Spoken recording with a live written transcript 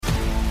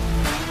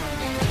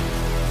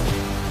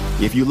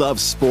If you love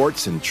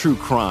sports and true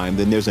crime,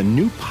 then there's a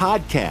new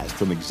podcast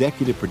from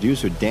executive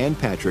producer Dan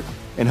Patrick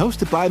and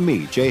hosted by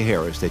me, Jay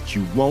Harris, that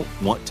you won't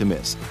want to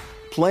miss.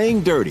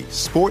 Playing Dirty: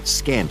 Sports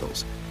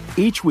Scandals.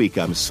 Each week,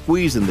 I'm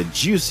squeezing the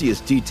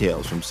juiciest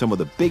details from some of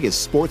the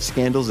biggest sports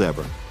scandals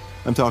ever.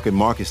 I'm talking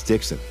Marcus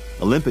Dixon,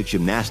 Olympic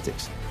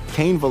gymnastics,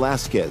 Cain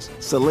Velasquez,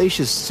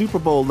 salacious Super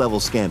Bowl-level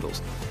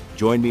scandals.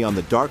 Join me on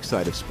the dark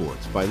side of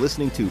sports by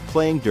listening to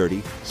Playing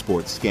Dirty: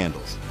 Sports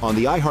Scandals on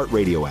the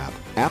iHeartRadio app,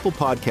 Apple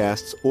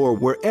Podcasts, or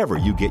wherever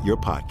you get your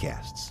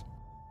podcasts.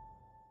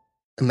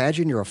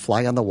 Imagine you're a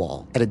fly on the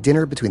wall at a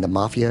dinner between the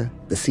mafia,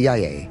 the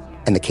CIA,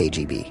 and the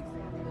KGB.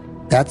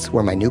 That's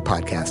where my new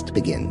podcast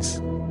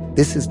begins.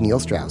 This is Neil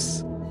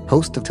Strauss,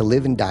 host of To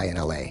Live and Die in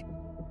LA,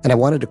 and I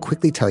wanted to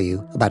quickly tell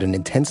you about an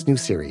intense new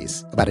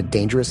series about a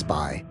dangerous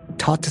spy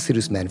taught to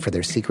seduce men for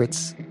their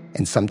secrets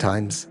and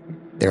sometimes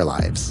their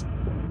lives.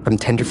 From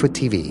Tenderfoot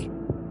TV,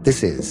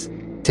 this is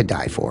To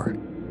Die For.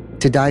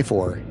 To Die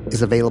For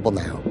is available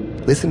now.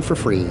 Listen for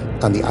free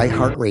on the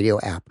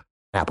iHeartRadio app,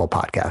 Apple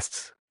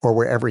Podcasts, or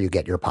wherever you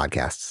get your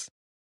podcasts.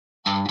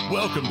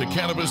 Welcome to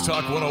Cannabis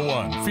Talk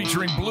 101,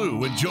 featuring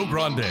Blue and Joe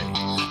Grande,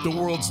 the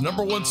world's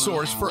 #1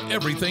 source for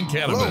everything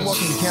cannabis. Hello, and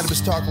welcome to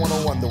Cannabis Talk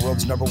 101, the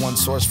world's #1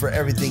 source for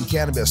everything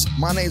cannabis.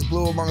 My name is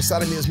Blue.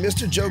 Alongside of me is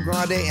Mr. Joe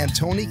Grande and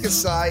Tony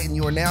Kasai, and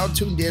you are now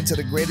tuned in to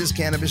the greatest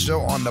cannabis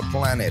show on the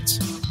planet.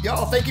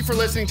 Y'all, thank you for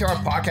listening to our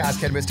podcast,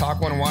 Cannabis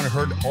Talk 101,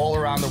 heard all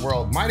around the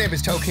world. My name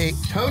is Tony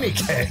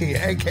K,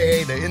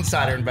 a.k.a. the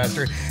Insider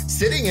Investor,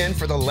 sitting in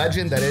for the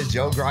legend that is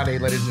Joe Grande,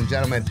 ladies and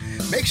gentlemen.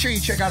 Make sure you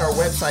check out our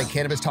website,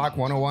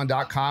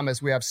 CannabisTalk101.com,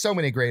 as we have so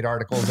many great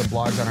articles and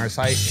blogs on our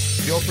site.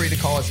 Feel free to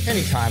call us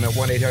anytime at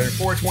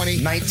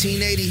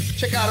 1-800-420-1980.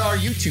 Check out our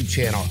YouTube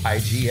channel,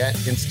 IG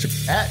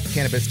at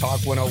Cannabis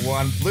Talk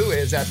 101. Blue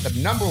is at the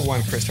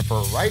 #1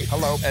 Christopher Wright.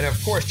 Hello. And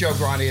of course, Joe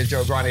Grande is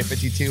Joe Grande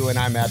 52, and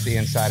I'm at the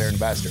Insider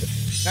Investor.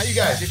 Now, you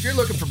guys, if you're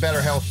looking for better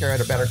healthcare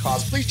at a better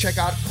cost, please check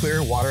out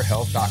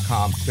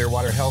clearwaterhealth.com.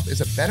 Clearwater Health is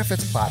a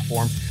benefits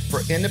platform for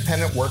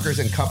independent workers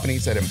and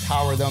companies that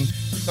empower them.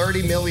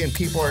 30 million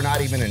people are not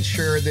even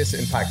insured. This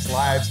impacts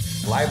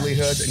lives,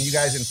 livelihoods. And you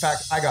guys, in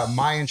fact, I got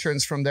my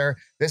insurance from there.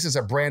 This is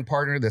a brand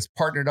partner that's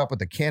partnered up with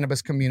the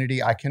cannabis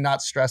community. I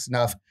cannot stress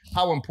enough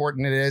how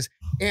important it is.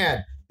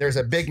 And there's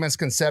a big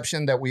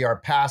misconception that we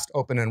are past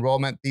open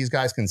enrollment. These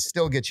guys can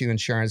still get you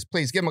insurance.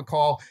 Please give them a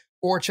call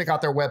or check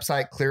out their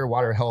website,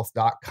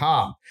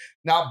 clearwaterhealth.com.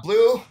 Now,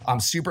 Blue, I'm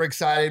super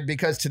excited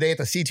because today at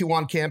the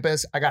C21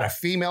 campus, I got a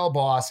female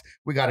boss.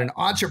 We got an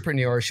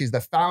entrepreneur. She's the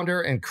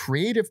founder and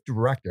creative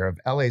director of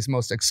LA's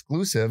most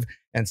exclusive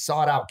and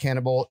sought-out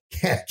cannibal.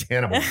 Good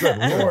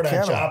Lord,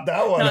 I chopped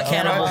that one. Not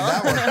cannibal.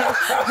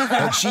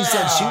 And she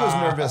said she was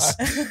nervous.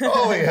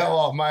 Holy hell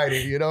almighty.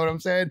 You know what I'm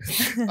saying?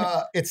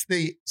 It's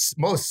the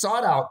most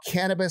sought-out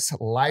cannabis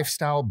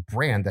lifestyle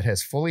brand that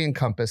has fully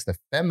encompassed the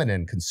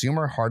feminine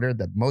consumer heart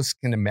that most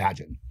can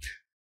imagine.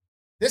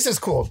 This is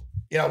cool.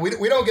 You know,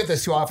 we don't get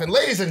this too often.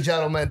 Ladies and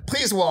gentlemen,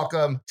 please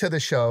welcome to the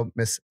show,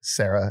 Miss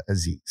Sarah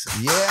Aziz.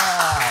 Yeah.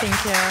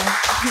 Thank you.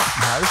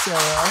 Hi,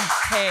 Sarah.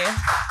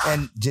 Hey.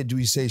 And did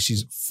we say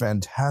she's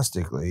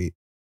fantastically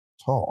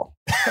tall?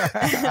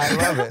 I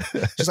love it.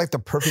 She's like the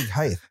perfect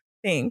height.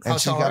 Thanks. And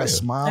she's got a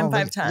smile. I'm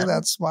Look 5'10". at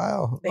that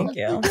smile. Thank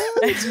you.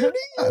 They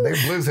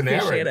blues and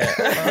Appreciate it.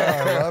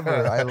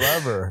 I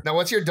love her. Now,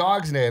 what's your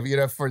dog's name? You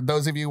know, for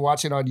those of you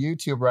watching on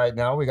YouTube right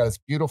now, we got this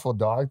beautiful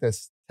dog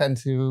that's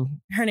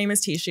Her name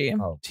is Tishi.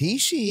 Oh,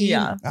 Tishi.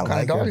 Yeah. I What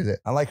kind of dog is it?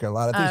 I like her a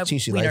lot. I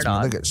think Tishi wiener likes me.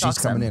 dog. Look at she's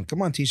Dachshund. coming in.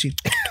 Come on, Tishi.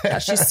 Yeah,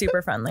 she's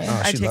super friendly.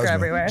 Oh, I she take her loves me.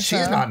 everywhere.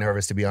 She's not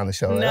nervous to be on the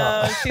show. at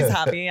all. No, she's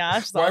happy. Yeah.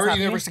 She's Why always were you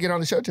happy. nervous to get on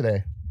the show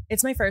today?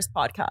 It's my first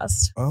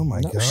podcast. Oh my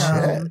No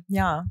God. shit.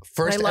 Yeah.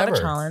 First I love ever. a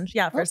challenge.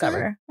 Yeah, first Okay.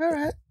 ever. All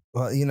right.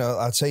 Well, you know,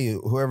 I'll tell you,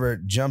 whoever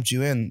jumped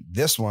you in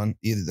this one,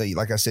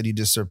 like I said, you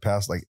just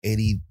surpassed like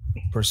 80%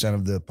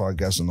 of the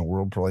podcasts in the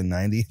world, probably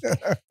 90.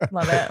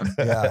 Love it.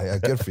 yeah,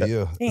 good for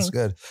you. That's Thanks.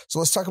 good. So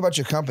let's talk about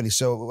your company.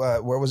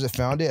 So where was it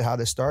founded? How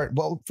did it start?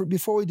 Well,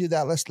 before we do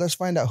that, let's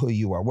find out who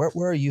you are.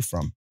 Where are you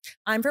from?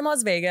 I'm from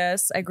Las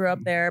Vegas. I grew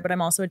up there, but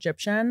I'm also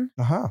Egyptian.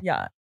 Uh-huh.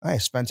 Yeah.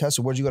 Nice.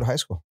 Fantastic. Where'd you go to high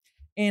school?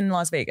 In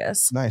Las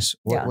Vegas. Nice.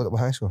 Yeah. What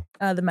high school?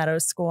 The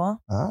Meadows School.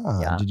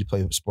 Yeah. Did you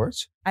play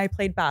sports? I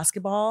played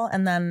basketball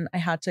and then I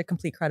had to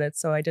complete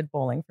credits. So I did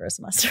bowling for a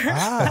semester.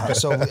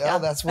 So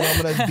that's what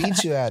I'm going to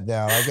beat you at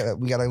now.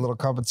 We got a little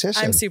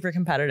competition. I'm super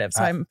competitive.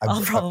 So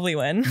I'll probably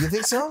win. You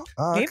think so?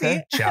 Oh, Maybe.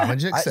 okay.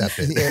 Challenge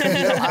accepted.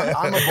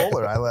 I'm a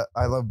bowler.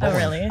 I love bowling. Oh,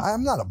 really?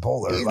 I'm not a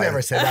bowler. He's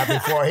never said that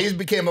before. He's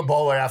became a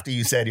bowler after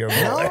you said you're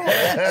a No, bowler.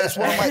 that's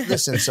one of my,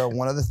 listen, so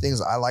one of the things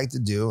I like to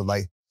do,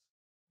 like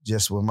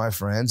just with my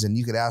friends, and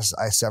you could ask,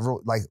 I'll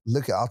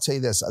tell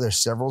you this, there's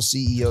several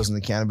CEOs in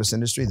the cannabis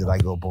industry that I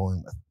go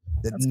bowling with.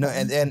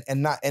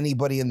 And not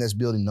anybody in this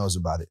building knows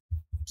about it.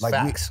 Like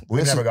Facts.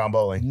 We've never gone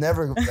bowling.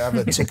 Never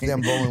ever take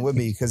them bowling with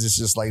me because it's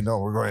just like, no,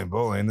 we're going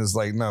bowling. It's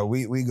like, no,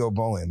 we go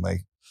bowling.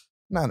 Like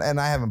No, and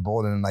I haven't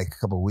bowled in like a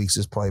couple of weeks.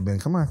 It's probably been,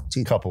 come on.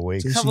 Couple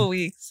weeks. Couple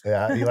weeks.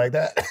 Yeah, you like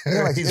that?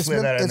 Yeah, like, You it's slid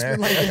been- that in it's there.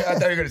 been like- I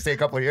thought you were going to say a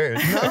couple of years.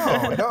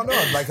 No.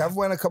 Like I've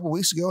went a couple of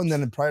weeks ago, and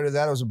then prior to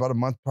that, it was about a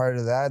month prior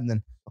to that, and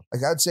then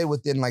like I'd say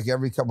within like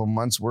every couple of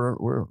months, we're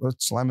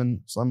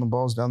slamming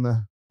balls down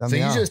the. So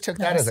you aisle. just took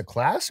that as a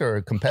class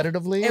or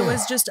competitively? It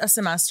was just a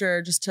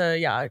semester just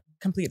to,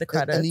 complete the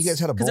credits. And you guys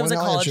had a Because it was a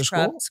bowling alley at your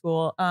college prep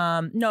school.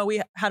 No, we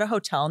had a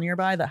hotel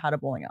nearby that had a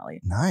bowling alley.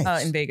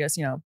 Nice. In Vegas,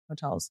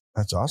 hotels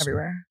That's awesome.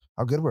 everywhere.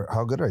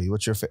 How good are you?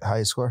 What's your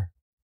highest score?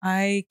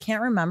 I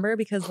can't remember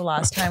because the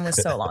last time was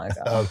so long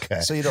ago.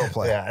 Okay. So you don't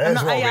play. Yeah, I'm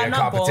that's I'm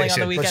not bowling on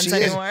the competition. weekends she is-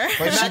 anymore.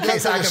 But In that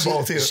case, I can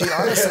bowl too. She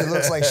honestly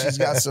looks like she's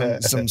got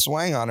some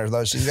swang on her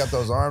though. She's got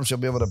those arms. She'll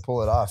be able to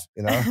pull it off.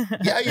 You know.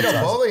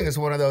 Yeah, bowling is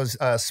one of those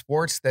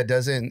sports that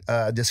doesn't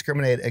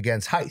discriminate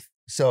against height.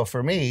 So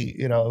for me,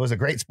 it was a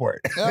great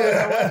sport.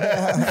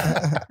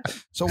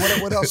 So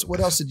what else? What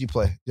else did you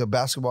play?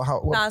 Basketball.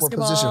 What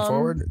position?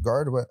 Forward,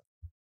 guard, what?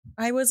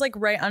 I was like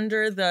right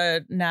under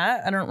the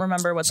net. I don't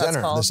remember what that's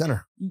called. The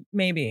center.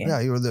 Maybe.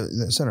 Yeah, you were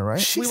the center,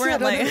 right? We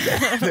weren't like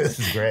This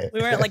is great.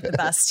 we weren't like the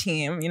best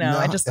team. No.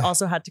 I just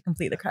also had to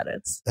complete the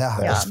credits. Yeah,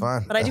 that's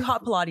fun. But I do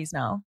hot Pilates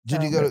now.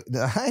 Did you go to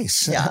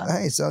nice? Yeah.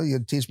 Nice. So you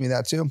teach me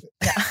that too.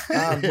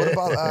 Yeah. What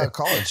about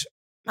college?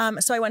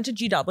 So I went to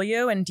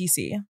GW in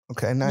DC.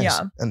 Okay, nice.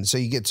 Yeah. And so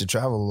you get to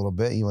travel a little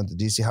bit. You went to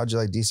DC. How'd you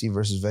like DC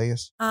versus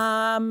Vegas?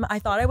 I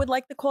thought I would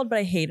like the cold, but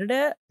I hated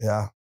it.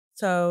 Yeah.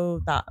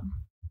 So that.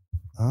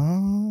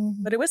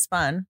 But it was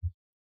fun.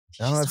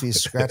 I don't know if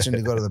he's scratching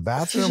to go to the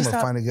bathroom or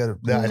find a good.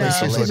 No, I think No, she's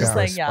she's looking just for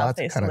a like, spot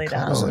to face kinda lay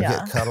down. cuddle. Yeah.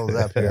 Get cuddled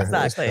up here.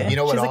 Exactly. You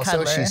know what? She's a Also,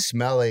 cuddler. she's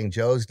smelling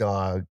Joe's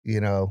dog.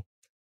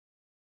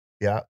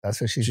 Yeah, that's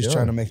what she's doing.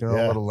 trying to make her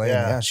own little lane.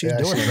 Yeah, she's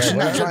doing it. She's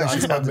not trying.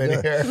 She's about to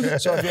do it.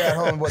 So if you're at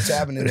home, what's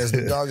happening is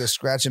the dog is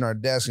scratching our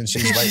desk and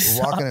she's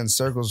like walking in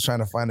circles trying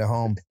to find a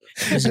home.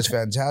 This is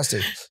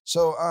fantastic.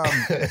 So,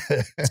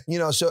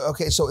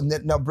 so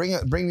now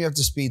bring me up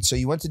to speed. So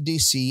you went to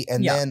DC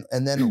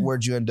and then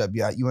where'd you end up?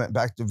 Yeah, you went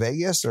back to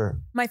Vegas or?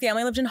 My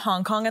family lived in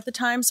Hong Kong at the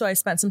time, so I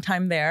spent some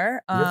time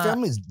there. Your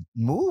family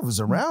moves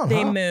around.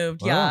 They huh?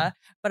 moved, Wow. yeah.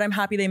 But I'm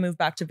happy they moved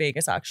back to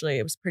Vegas. Actually,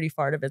 it was pretty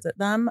far to visit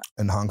them.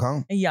 In Hong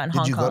Kong? Yeah, in Did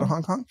Hong you Kong. go to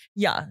Hong Kong?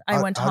 Yeah, I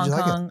went to how'd Hong you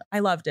like it? Kong. I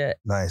loved it.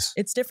 Nice.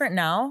 It's different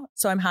now,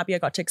 so I'm happy I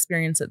got to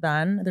experience it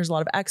then. There's a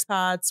lot of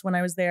expats when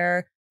I was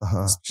there.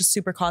 Uh-huh. It's just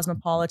super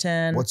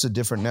cosmopolitan. What's the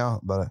different now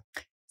about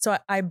it? So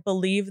I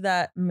believe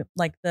that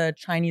like the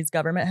Chinese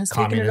government has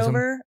Communism? taken it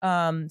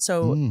over.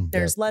 So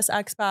there's less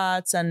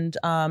expats and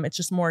it's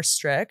just more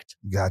strict.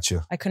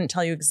 Gotcha. I couldn't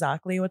tell you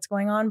exactly what's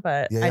going on,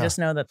 but Yeah, I yeah. just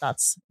know that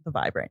that's the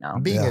vibe right now.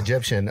 Being Yeah.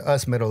 Egyptian,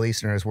 us Middle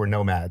Easterners, we're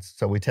nomads,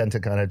 so we tend to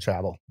kind of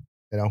travel.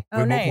 Oh,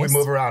 we nice.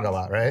 move around a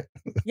lot, right?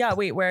 Yeah.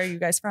 Wait, where are you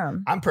guys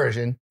from? I'm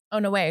Persian. Oh,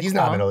 no way. He's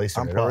cool. not Middle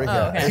Eastern I'm at all. Puerto Rican.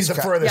 Oh, okay. He's the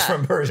It's furthest yeah.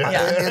 from Persia.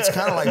 Yeah. It's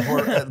kind of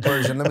like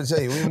Persian. Let me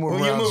tell you, we move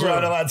Well, around. you move too.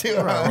 around a lot too.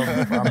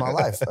 Around my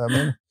life.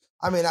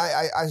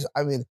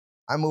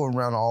 I move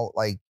around all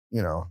like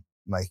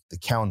the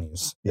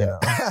counties. you know.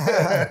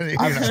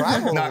 I've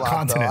traveled Not a lot.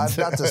 continents.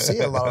 Though. I've got to see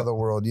a lot of the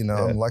world.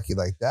 I'm lucky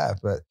like that.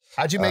 But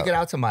How'd you make it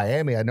out to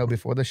Miami? I know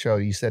before the show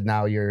you said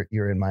now you're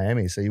in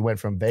Miami. So you went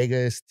from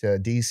Vegas to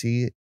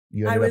DC.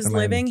 You I ended up was in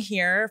Miami. living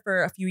here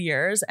for a few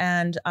years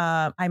and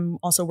I'm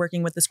also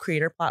working with this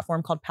creator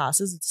platform called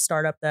Passes. It's a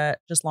startup that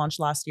just launched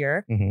last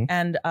year Mhm.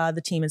 and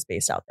the team is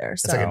based out there.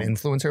 It's like an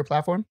influencer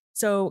platform.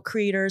 So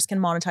creators can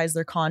monetize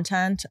their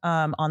content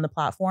on the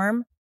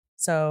platform.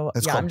 So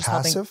It's yeah, called I'm just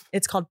Passive? helping.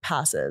 It's called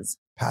Passes.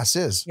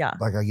 passes. Yeah.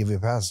 Like I give you a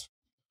pass.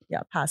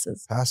 Yeah,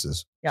 Passes.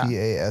 Passes. Yeah.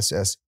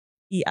 PASSES.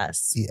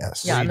 ES. Yeah,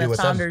 What Yeah, do you and do the with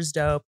them? founder's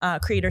dope.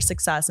 Creator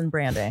success and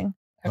branding.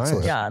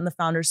 Nice. Yeah, and the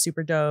founder's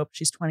super dope.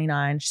 She's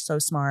 29. She's so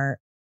smart.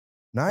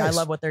 Nice. I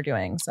love what they're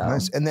doing. So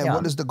Nice. And then yeah.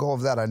 what is the goal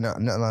of that? I know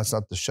no, that's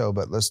not the show,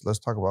 but let's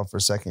talk about it for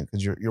a second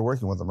because you're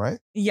working with them, right?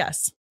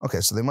 Yes. Okay,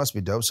 so they must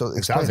be dope. So sounds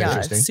explain, Yeah,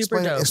 interesting. it's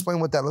super dope. explain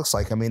what that looks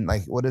like. I mean,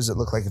 like, what does it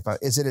look like?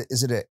 Is it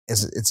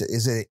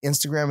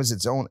Instagram? Is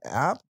its own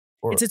app?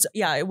 Or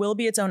It will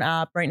be its own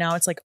app. Right now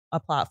it's like a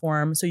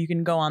platform. So you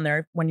can go on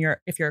there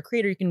if you're a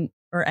creator, you can,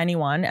 or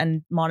anyone,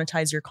 and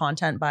monetize your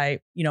content by,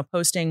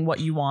 posting what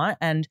you want.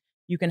 And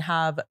you can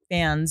have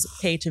fans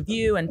pay to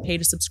view and pay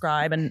to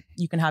subscribe, and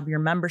you can have your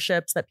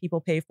memberships that people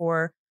pay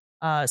for.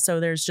 So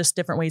there's just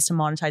different ways to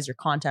monetize your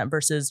content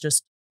versus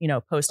just,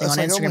 posting It's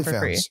on like Instagram for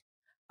free.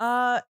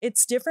 OnlyFans.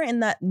 It's different in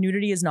that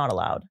nudity is not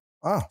allowed.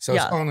 Oh, So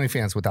Yeah. it's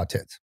OnlyFans without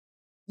tits.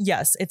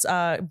 Yes, it's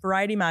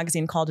Variety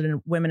magazine called it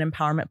a women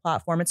empowerment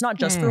platform. It's not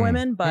just for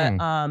women, but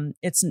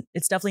it's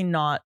definitely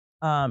not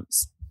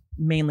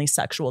mainly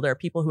sexual. There are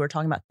people who are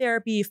talking about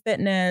therapy,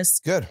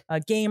 fitness, good.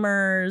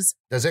 Gamers.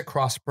 Does it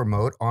cross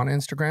promote on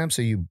Instagram?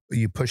 So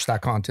you push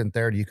that content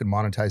there, you can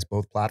monetize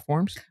both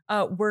platforms.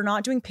 We're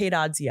not doing paid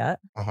ads yet.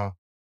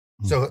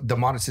 So the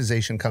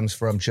monetization comes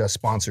from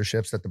just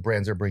sponsorships that the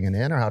brands are bringing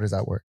in, or how does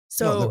that work?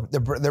 So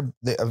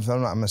if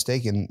I'm not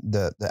mistaken,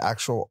 the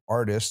actual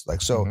artist,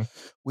 like, so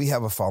we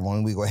have a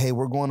following. We go, hey,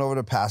 we're going over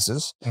to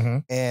Passes,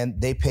 and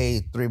they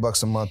pay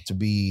 $3 a month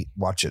to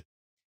watch it.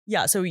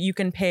 yeah, so you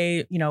can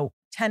pay,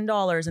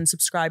 $10 and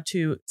subscribe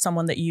to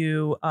someone that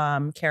you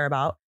care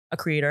about, a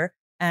creator.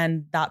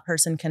 And that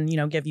person can,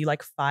 give you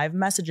like 5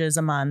 messages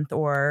a month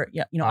or,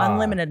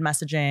 unlimited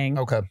messaging.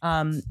 Okay.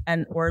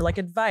 And or like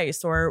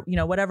advice or,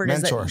 whatever it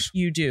is that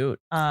you do.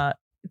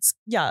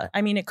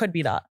 It could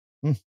be that.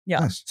 Yeah.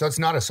 Nice. So it's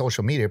not a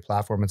social media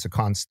platform. It's a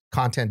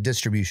content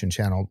distribution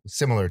channel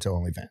similar to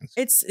OnlyFans.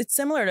 It's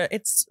similar to,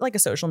 it's like a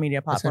social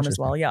media platform as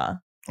well. Yeah.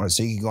 All right,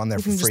 so you can go on there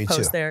for free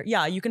too. There.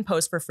 Yeah. You can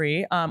post for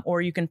free.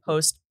 Or you can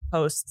post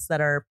posts that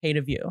are pay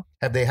to view.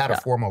 Have they had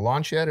a formal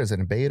launch yet? Is it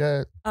in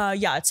beta?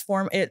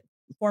 It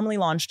formally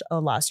launched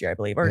last year, I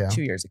believe, or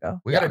 2 years ago.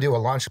 We got to do a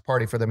launch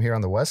party for them here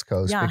on the West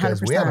Coast because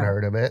 100%. We haven't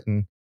heard of it.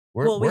 And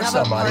we have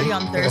somebody. A party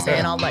on Thursday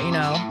and I'll let you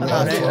know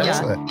about it.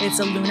 Yeah. It's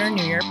a Lunar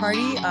New Year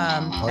party.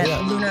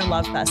 Lunar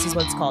Love Fest is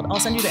what it's called. I'll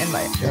send you the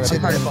invite. It's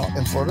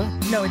in Florida?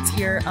 No, it's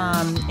here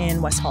in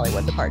West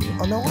Hollywood, the party.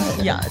 Oh, no way.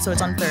 Yeah, so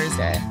it's on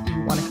Thursday. If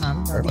you want to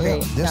come, that would be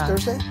great.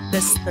 Thursday?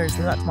 This Thursday.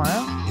 Is that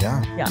tomorrow?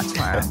 Yeah. Yeah,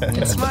 tomorrow.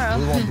 It's tomorrow.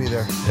 We won't be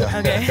there. Yeah.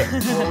 Okay.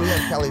 Well, we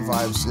have Kelly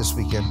Vibes this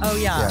weekend. Oh,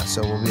 yeah. Yeah,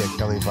 so we'll be at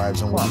Kelly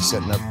Vibes and we'll be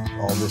setting up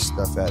all this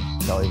stuff at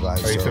Kelly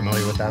Vibes. Are you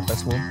familiar with that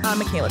festival?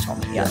 Michaela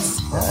told me, yes.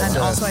 Yeah. And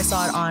also I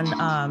saw it on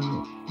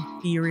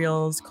Be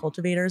Real's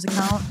Cultivators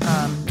account.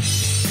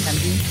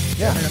 Kenji.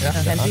 Yeah.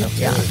 Kenji.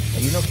 Yeah.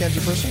 You know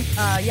Kenji personally?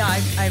 I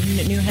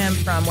knew him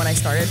from when I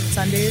started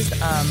Sundazed.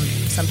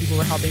 Some people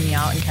were helping me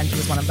out, and Kenji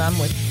was one of them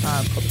with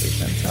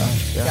cultivation. So,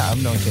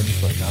 I've known Kenji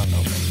for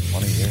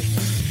 20 years.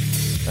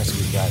 That's a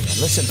good guy.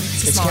 Listen,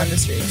 it's a small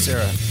industry.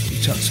 Sarah,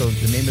 so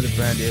the name of the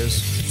brand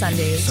is?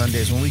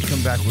 Sundazed. When we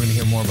come back, we're going to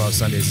hear more about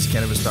Sundazed. It's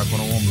Cannabis Talk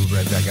 101. We'll be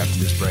right back after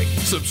this break.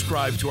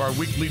 Subscribe to our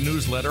weekly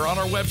newsletter on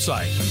our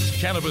website,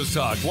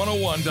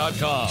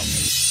 CannabisTalk101.com.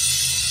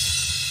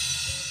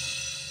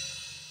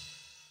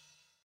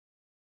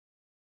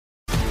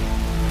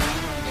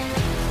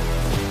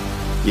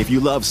 If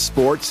you love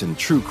sports and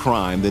true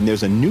crime, then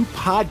there's a new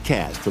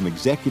podcast from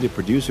executive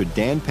producer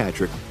Dan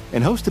Patrick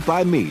and hosted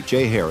by me,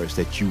 Jay Harris,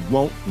 that you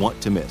won't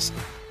want to miss.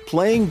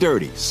 Playing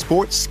Dirty: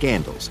 Sports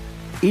Scandals.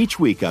 Each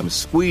week, I'm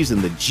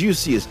squeezing the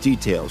juiciest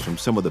details from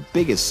some of the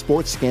biggest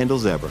sports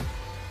scandals ever.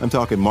 I'm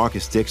talking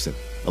Marcus Dixon,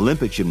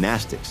 Olympic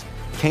gymnastics,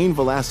 Cain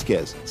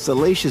Velasquez,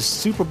 salacious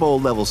Super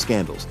Bowl-level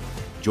scandals.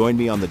 Join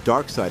me on the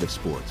dark side of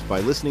sports by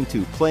listening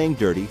to Playing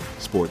Dirty: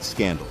 Sports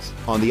Scandals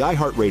on the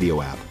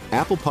iHeartRadio app,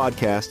 Apple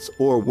Podcasts,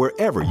 or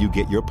wherever you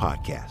get your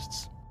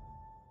podcasts.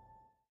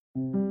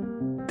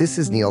 This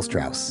is Neil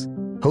Strauss,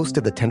 host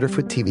of the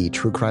Tenderfoot TV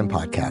true crime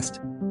podcast,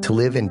 To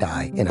Live and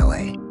Die in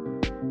LA.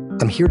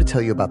 I'm here to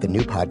tell you about the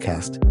new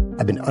podcast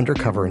I've been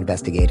undercover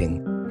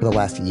investigating for the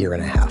last year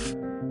and a half.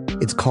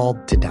 It's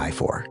called To Die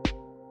For.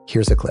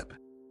 Here's a clip.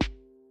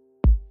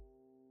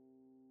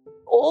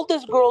 All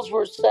these girls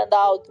were sent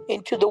out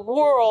into the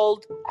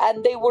world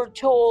and they were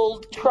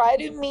told, try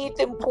to meet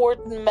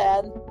important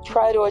men,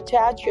 try to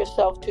attach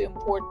yourself to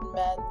important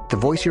men. The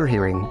voice you're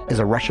hearing is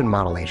a Russian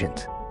model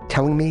agent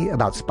telling me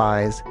about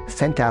spies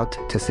sent out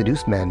to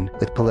seduce men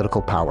with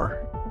political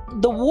power.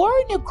 The war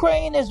in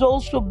Ukraine is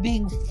also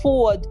being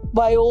fought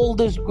by all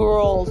these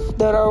girls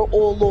that are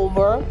all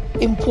over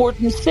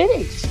important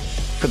cities.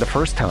 For the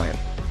first time,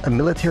 a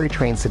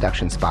military-trained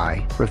seduction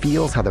spy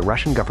reveals how the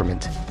Russian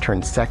government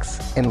turned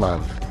sex and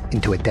love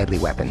into a deadly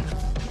weapon.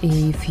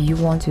 If you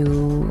want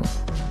to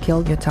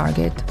kill your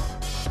target,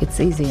 it's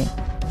easy.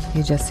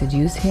 You just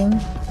seduce him,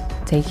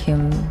 take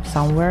him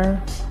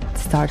somewhere,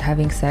 start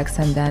having sex,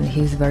 and then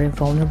he's very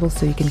vulnerable,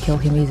 so you can kill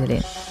him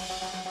easily.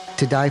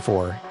 To Die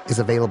For is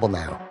available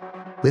now.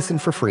 Listen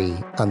for free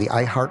on the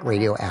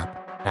iHeartRadio app,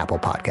 Apple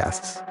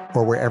Podcasts,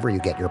 or wherever you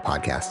get your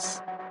podcasts.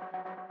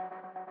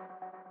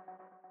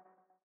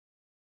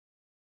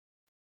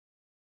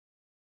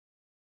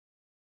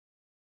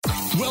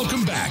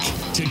 Welcome back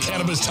to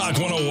Cannabis Talk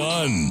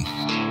 101.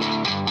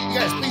 You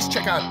guys, please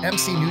check out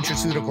MC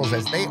Nutraceuticals,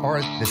 as they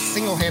are the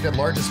single-handed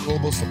largest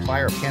global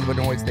supplier of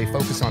cannabinoids. They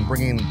focus on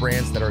bringing in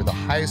brands that are the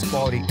highest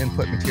quality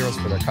input materials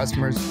for their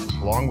customers,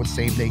 along with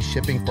same-day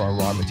shipping for our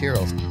raw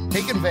materials.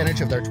 Take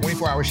advantage of their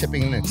 24-hour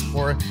shipping and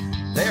explore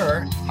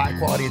their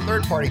high-quality,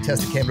 third-party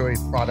tested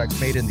cannabinoid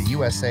products made in the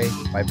USA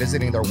by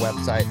visiting their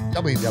website,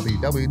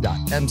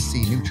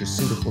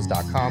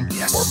 www.mcnutraceuticals.com,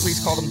 or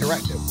please call them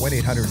direct at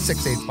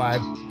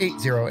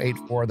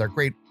 1-800-685-8084. They're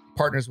great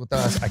partners with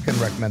us. I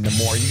couldn't recommend them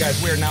more. You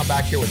guys, we are now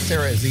back here with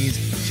Sarah Aziz.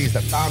 She's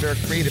the founder,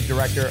 creative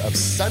director of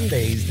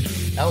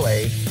Sundazed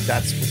LA.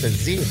 That's with a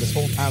Z. This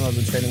whole time I've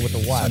been saying it with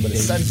a Y, but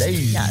it's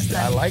Sundazed. Yes,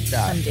 I like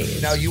that.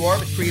 Sundazed. Now, you are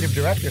the creative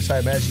director, so I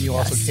imagine you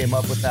also came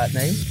up with that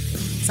name.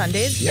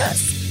 Sundazed?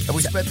 Yes. And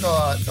we spent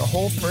the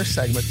whole first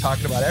segment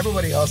talking about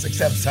everybody else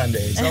except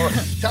Sundazed. So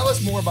tell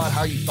us more about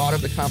how you thought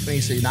of the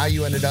company. So now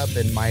you ended up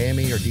in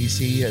Miami or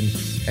DC,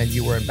 and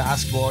you were in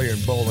basketball, you're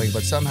in bowling,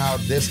 but somehow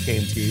this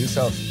came to you.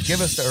 So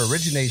give us the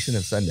origination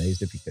of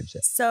Sundazed, if you could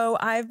share. So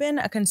I've been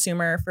a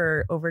consumer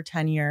for over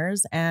 10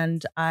 years,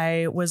 and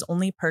I was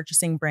only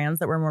purchasing brands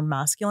that were more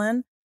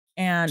masculine.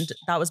 And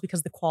that was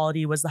because the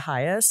quality was the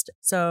highest.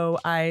 So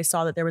I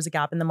saw that there was a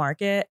gap in the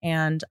market,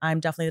 and I'm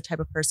definitely the type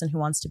of person who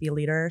wants to be a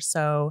leader.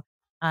 So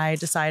I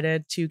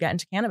decided to get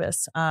into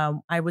cannabis.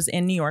 I was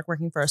in New York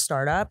working for a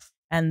startup,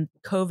 and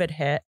COVID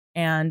hit,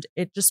 and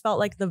it just felt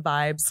like the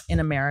vibes in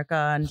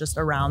America and just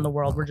around the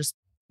world were just,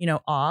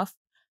 off.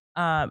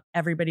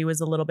 Everybody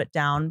was a little bit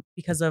down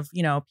because of,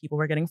 people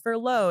were getting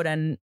furloughed,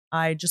 and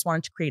I just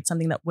wanted to create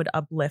something that would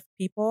uplift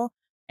people,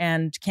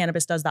 and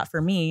cannabis does that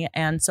for me.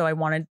 And so I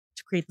wanted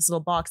to create this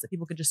little box that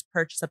people could just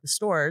purchase at the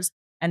stores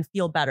and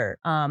feel better.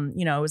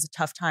 It was a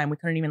tough time. We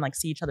couldn't even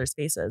see each other's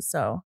faces.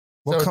 So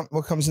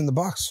what comes in the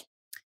box?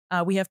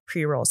 We have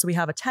pre-rolls. So we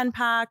have a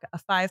 10-pack, a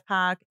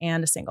 5-pack,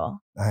 and a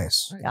single.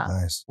 Nice. Yeah.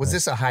 Nice. Was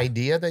this a high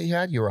idea that you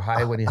had? You were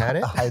high when you had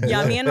it?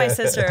 Yeah, me and my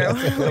sister.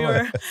 We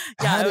were.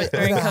 Yeah, it was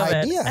during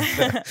COVID.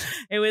 Idea?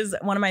 It was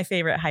one of my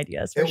favorite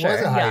ideas. It sure.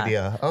 was a high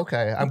idea.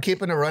 Okay. I'm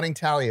keeping a running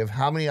tally of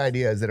how many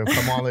ideas that have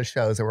come on the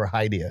shows that were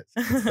high ideas.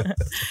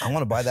 I want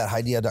to buy that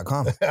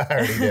highdea.com. I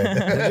already did.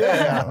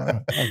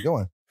 Yeah. Go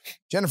on.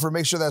 Jennifer,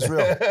 make sure that's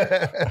real.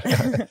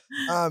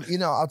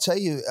 I'll tell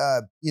you,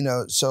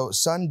 so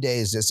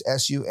Sundazed, it's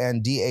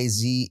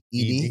Sundazed.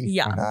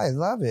 Yeah. I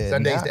love it.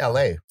 Sundazed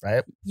LA,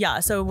 right?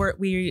 Yeah. So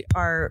we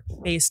are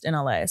based in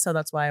LA. So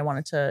that's why I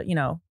wanted to,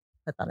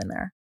 put that in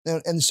there.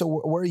 And so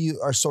where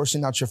you are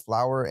sourcing out your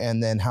flower,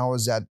 and then how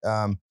is that,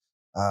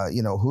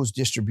 who's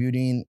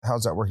distributing?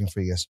 How's that working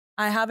for you guys?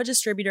 I have a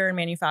distributor and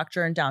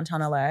manufacturer in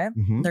downtown LA.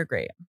 Mm-hmm. They're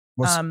great.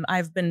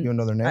 I've been. You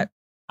know their name?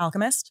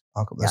 Alchemist.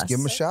 Let's give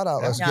them a shout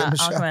out. Let's give them a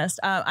shout out. Alchemist.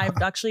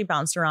 I've actually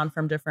bounced around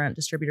from different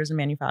distributors and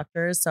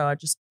manufacturers. So I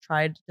just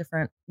tried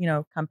different,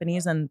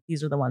 companies, and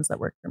these are the ones that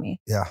work for me.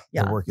 Yeah.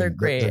 They're working. They're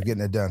great. They're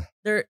getting it done.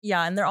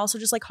 And they're also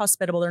just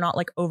hospitable. They're not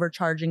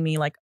overcharging me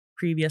like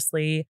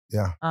previously.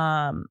 Yeah.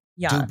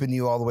 Duping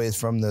you all the way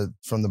from the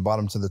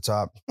bottom to the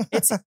top.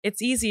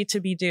 It's easy to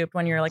be duped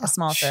when you're like a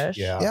small fish.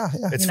 Yeah.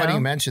 It's funny you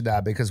mentioned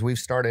that, because we've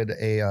started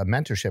a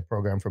mentorship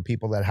program for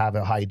people that have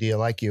a high idea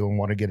like you and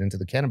want to get into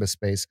the cannabis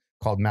space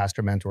called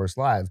Master Mentors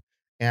Live.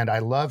 And I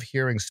love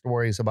hearing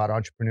stories about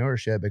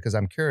entrepreneurship, because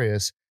I'm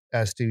curious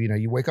as to,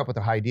 you wake up with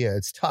a high idea.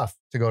 It's tough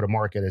to go to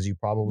market, as you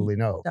probably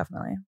know.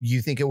 Definitely.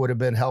 You think it would have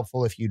been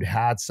helpful if you'd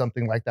had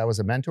something like that as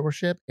a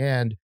mentorship?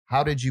 And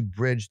how did you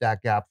bridge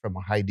that gap from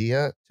a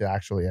idea to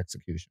actually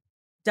execution?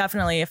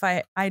 Definitely. If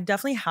I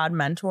definitely had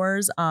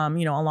mentors,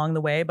 along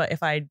the way, but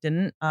if I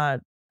didn't, I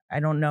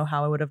don't know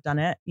how I would have done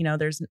it.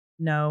 There's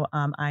no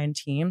I in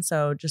team.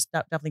 So just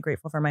definitely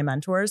grateful for my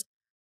mentors.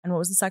 And what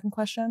was the second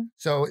question?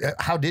 So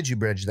how did you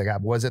bridge the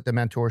gap? Was it the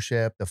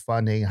mentorship, the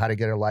funding, how to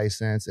get a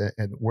license?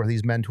 And were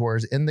these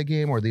mentors in the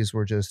game, or these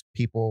were just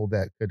people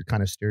that could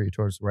kind of steer you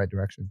towards the right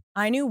direction?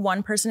 I knew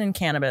one person in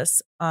cannabis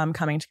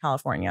coming to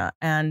California,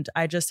 and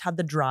I just had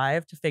the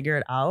drive to figure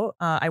it out.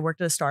 I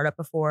worked at a startup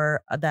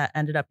before that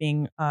ended up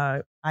being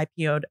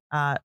IPO'd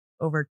at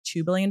over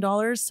 $2 billion.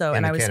 So,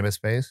 in the cannabis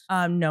space?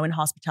 No, in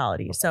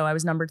hospitality. Okay. So I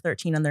was number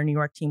 13 on their New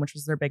York team, which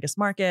was their biggest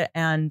market.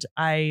 And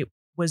I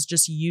was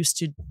just used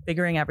to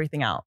figuring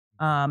everything out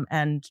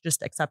and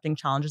just accepting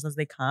challenges as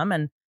they come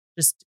and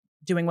just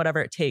doing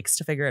whatever it takes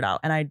to figure it out.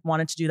 And I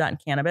wanted to do that in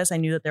cannabis. I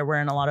knew that there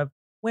weren't a lot of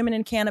women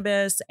in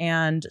cannabis.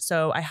 And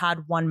so I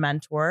had one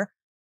mentor,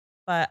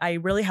 but I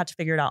really had to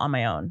figure it out on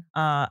my own.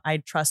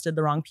 I trusted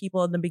the wrong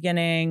people in the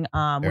beginning,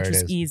 which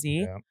was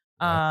easy.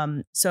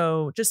 Yeah.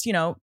 So just,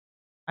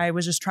 I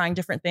was just trying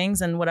different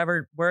things, and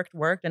whatever worked,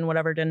 and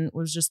whatever didn't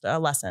was just a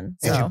lesson.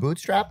 Did you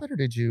bootstrap it, or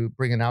did you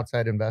bring in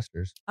outside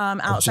investors?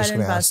 Outside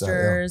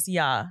investors.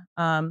 Yeah.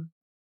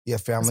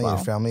 Family. Well.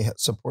 Your family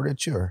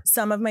supported you? Or?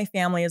 Some of my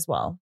family as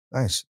well.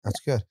 Nice. That's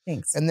good.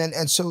 Thanks.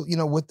 And so,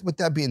 with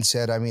that being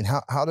said, I mean,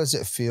 how does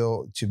it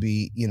feel to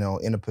be,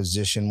 in a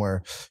position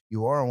where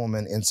you are a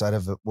woman inside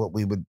of what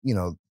we would,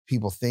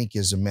 people think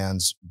is a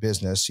man's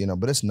business,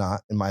 but it's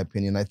not, in my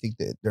opinion. I think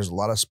that there's a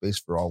lot of space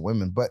for all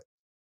women, but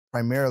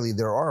primarily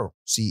there are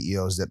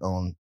CEOs that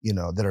own,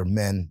 that are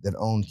men that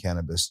own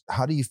cannabis.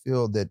 How do you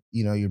feel that,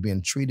 you're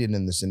being treated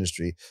in this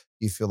industry?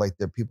 Do you feel like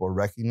there are people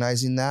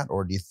recognizing that,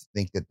 or do you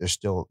think that they're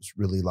still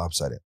really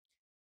lopsided?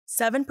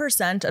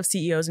 7% of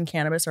CEOs in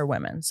cannabis are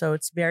women. So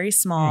it's very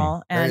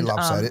small. Very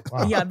lopsided.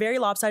 Wow. Yeah, very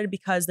lopsided,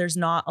 because there's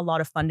not a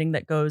lot of funding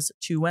that goes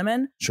to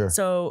women. Sure.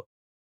 So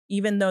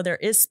even though there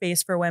is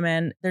space for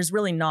women, there's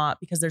really not,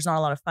 because there's not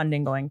a lot of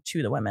funding going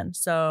to the women.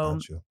 So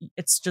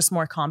it's just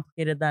more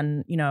complicated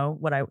than,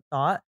 what I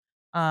thought.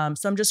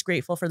 So I'm just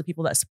grateful for the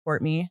people that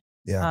support me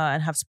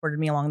and have supported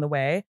me along the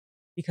way,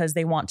 because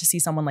they want to see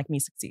someone like me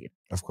succeed.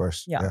 Of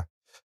course. Yeah.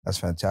 That's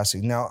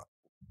fantastic. Now,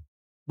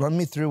 run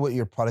me through what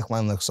your product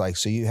line looks like.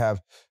 So you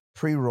have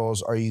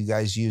pre-rolls. Are you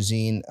guys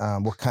using,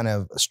 what kind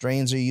of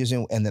strains are you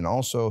using? And then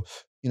also,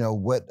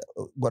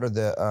 what are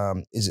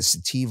the, is it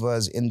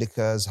sativas,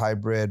 indicas,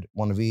 hybrid,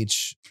 one of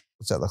each?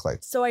 What's that look like?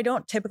 So I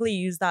don't typically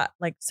use that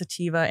like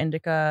sativa,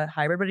 indica,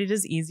 hybrid, but it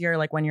is easier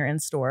like when you're in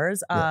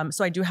stores.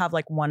 So I do have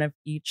like one of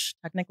each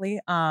technically.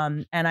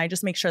 And I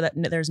just make sure that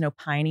there's no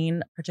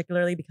pining,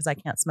 particularly because I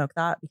can't smoke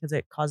that because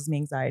it causes me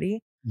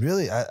anxiety.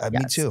 Really?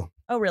 Me too.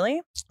 Oh,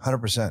 really?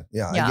 100%.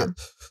 Yeah. I get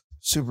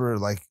super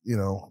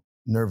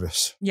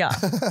nervous. Yeah.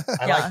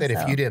 I like that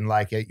if you didn't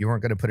like it, you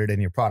weren't going to put it in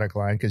your product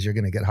line because you're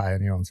going to get high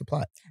on your own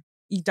supply.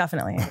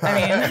 Definitely. I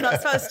mean, I'm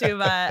not supposed to,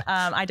 but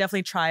I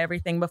definitely try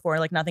everything before.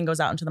 Like nothing goes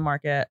out into the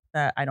market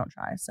that I don't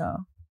try. So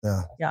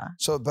yeah.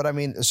 So, but I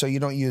mean, so you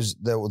don't use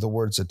the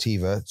word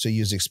sativa, so you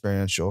use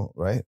experiential,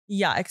 right?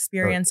 Yeah,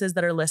 experiences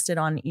that are listed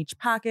on each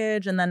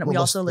package, and then we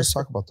also list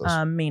talk about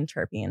those. main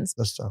terpenes.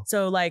 Let's talk.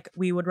 So like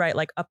we would write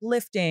like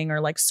uplifting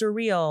or like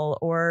surreal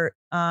or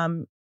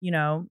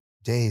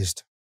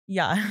dazed.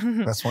 Yeah,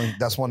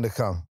 that's one to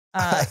come.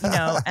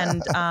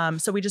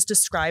 So we just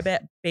describe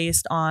it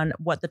based on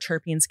what the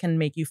terpenes can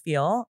make you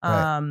feel.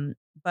 Right.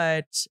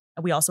 But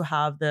we also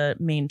have the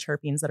main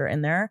terpenes that are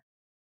in there.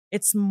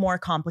 It's more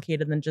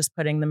complicated than just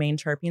putting the main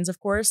terpenes, of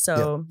course.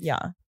 So yeah.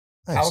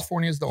 Nice.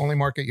 California is the only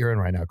market you're in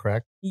right now,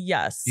 correct?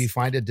 Yes. Do you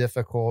find it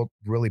difficult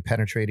really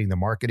penetrating the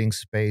marketing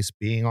space,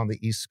 being on the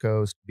East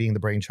Coast, being the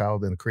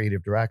brainchild and the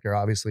creative director?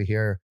 Obviously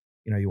here,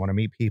 you want to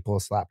meet people,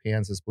 slap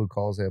hands as Blue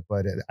calls it,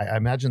 but I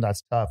imagine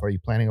that's tough. Are you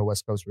planning a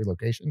West Coast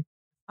relocation?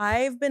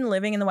 I've been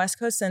living in the West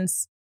Coast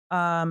since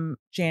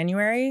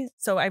January.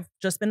 So I've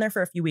just been there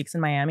for a few weeks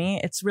in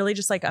Miami. It's really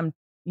just like I'm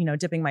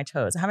dipping my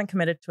toes. I haven't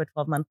committed to a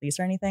 12-month lease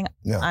or anything.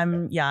 Yeah.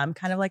 I'm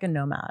kind of like a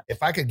nomad.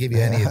 If I could give you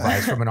any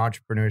advice from an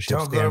entrepreneurship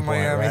standpoint, go to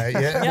Miami. Right?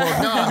 Yeah.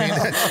 Well, no, I mean,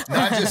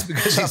 not just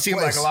because you seem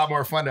like a lot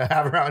more fun to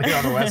have around here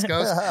on the West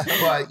Coast,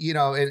 but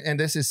and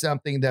this is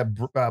something that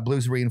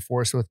Blue's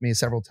reinforced with me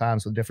several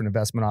times with different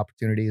investment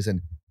opportunities,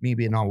 and me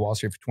being on Wall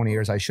Street for 20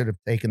 years, I should have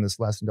taken this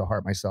lesson to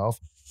heart myself.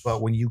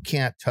 But when you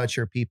can't touch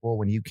your people,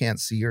 when you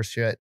can't see your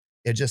shit,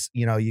 it just,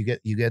 you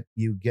get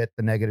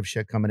the negative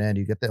shit coming in.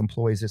 You get the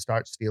employees that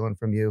start stealing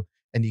from you,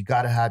 and you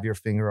got to have your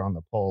finger on the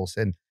pulse.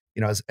 And,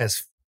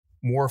 as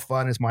more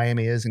fun as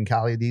Miami is in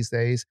Cali these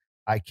days,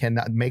 I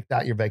cannot make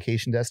that your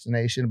vacation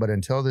destination. But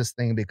until this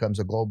thing becomes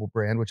a global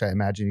brand, which I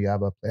imagine you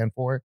have a plan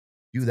for,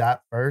 do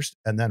that first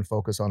and then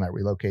focus on that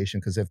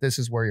relocation. Because if this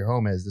is where your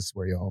home is, this is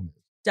where your home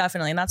is.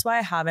 Definitely. And that's why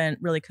I haven't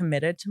really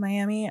committed to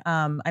Miami.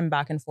 I'm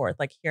back and forth.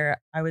 Like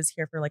I was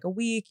here for like a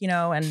week,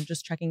 and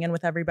just checking in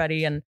with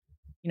everybody. And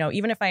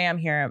even if I am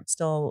here, I'm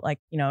still like,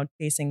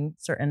 facing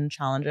certain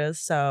challenges.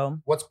 So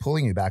what's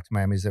pulling you back to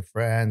Miami? Is it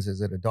friends?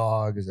 Is it a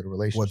dog? Is it a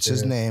relationship? What's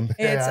his name?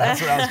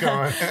 That's where I was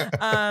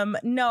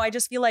going. No, I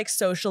just feel like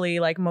socially,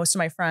 like most of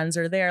my friends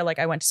are there. Like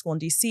I went to school in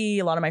DC.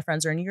 A lot of my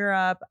friends are in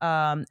Europe.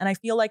 And I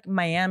feel like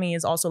Miami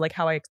is also like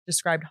how I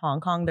described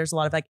Hong Kong. There's a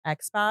lot of like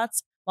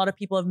expats. A lot of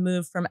people have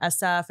moved from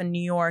SF and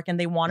New York and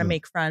they want to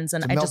make friends.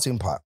 And it's a melting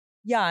pot.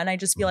 Yeah. And I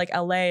just feel like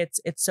LA,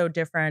 it's so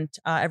different.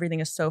 Everything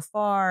is so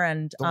far.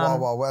 And the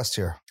Wild West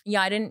here.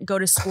 Yeah. I didn't go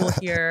to school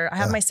here. I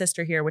have my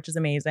sister here, which is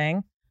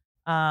amazing.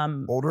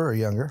 Older or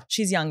younger?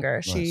 She's younger.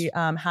 Nice. She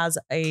has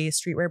a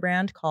streetwear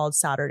brand called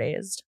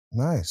Sundazed.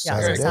 Nice.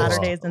 Yeah,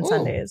 Saturdays and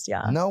Sundays.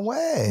 Yeah. No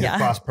way. Yeah.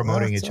 Cross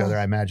promoting each other,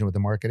 I imagine, with the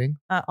marketing.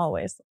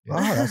 Always.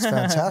 Oh, that's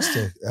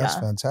fantastic. That's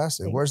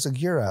fantastic. Thanks. Where's the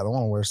gear at? I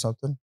want to wear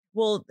something.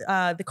 Well,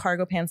 the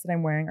cargo pants that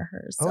I'm wearing are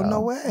hers. So. Oh,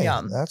 no way.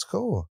 Yeah. That's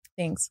cool.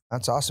 Thanks.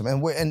 That's awesome.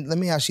 And let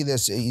me ask you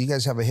this. You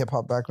guys have a hip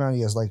hop background?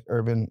 You guys like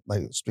urban,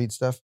 like street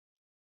stuff?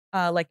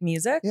 Like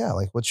music? Yeah.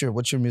 Like what's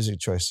your music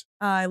choice?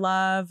 I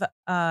love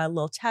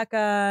Lil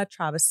Tecca,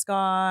 Travis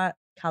Scott,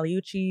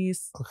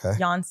 Caliuchis,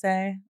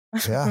 Beyonce.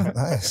 Yeah,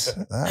 nice.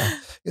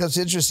 It's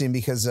interesting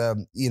because, I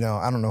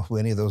don't know who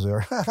any of those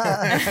are.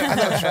 I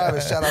know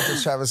Travis. Shout out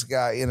to Travis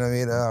Scott,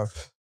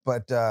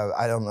 but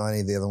I don't know any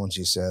of the other ones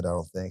you said, I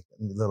don't think.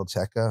 Little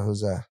Tecca,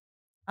 who's that?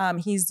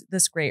 He's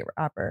this great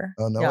rapper.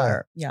 Oh, no way.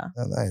 Yeah.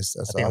 Oh, nice.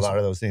 That's I think awesome. A lot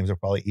of those names are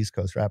probably East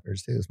Coast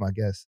rappers too, is my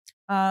guess.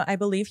 I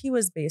believe he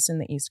was based in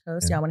the East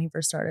Coast. Yeah, when he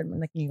first started in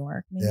like New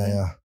York. Maybe.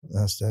 Yeah.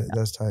 That's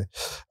tight.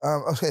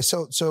 Okay,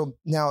 so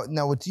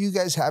now with you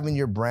guys having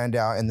your brand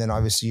out, and then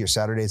obviously your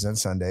Saturdays and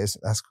Sundays,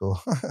 that's cool.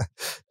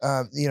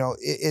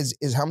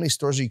 Is how many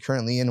stores are you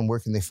currently in, and where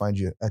can they find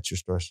you at your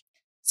stores?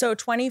 So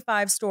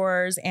 25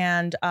 stores,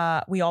 and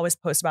we always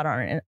post about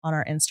it on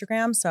our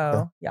Instagram.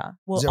 So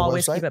we'll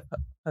always keep it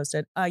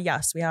posted.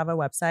 Yes, we have a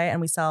website, and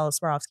we sell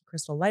Swarovski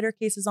crystal lighter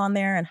cases on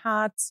there and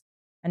hats,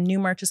 and new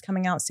merch is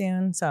coming out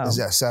soon. So is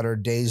that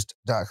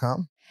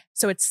Sundazed.com?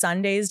 So it's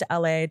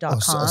Sundazedla.com.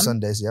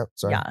 Sundazed, yep.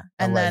 Sorry. Yeah.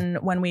 And then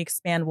when we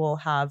expand, we'll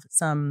have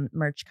some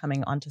merch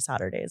coming onto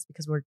Saturdays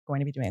because we're going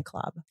to be doing a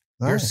collab.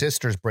 Your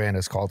sister's brand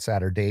is called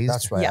Sundazed.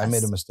 That's right. Yes. I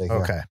made a mistake.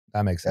 Okay.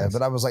 That makes sense.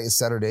 But I was like, it's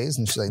Saturdays.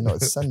 And she's like, no,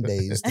 it's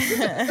Sundazed.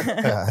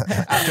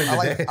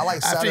 I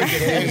like Saturdays. After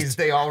days,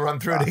 they all run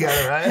through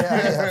together, right?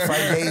 Yeah.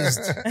 Fridays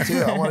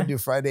too. I want to do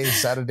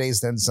Fridays,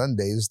 Saturdays, then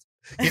Sundays.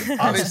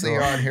 Obviously,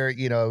 you're on here,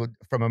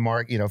 from a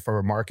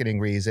marketing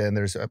reason.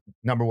 There's a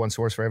number one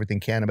source for everything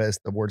cannabis.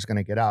 The word's going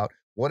to get out.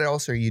 What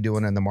else are you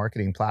doing in the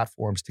marketing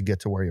platforms to get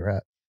to where you're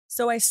at?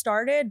 So I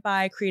started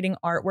by creating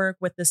artwork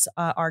with this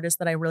artist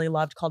that I really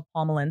loved called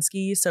Paul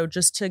Malinsky. So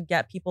just to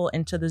get people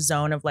into the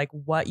zone of like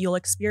what you'll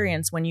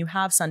experience when you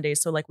have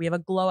Sundays. So like we have a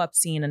glow up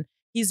scene, and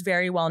he's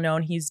very well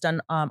known. He's done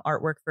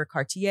artwork for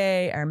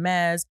Cartier,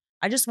 Hermes.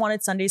 I just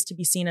wanted Sundays to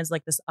be seen as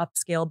like this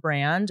upscale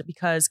brand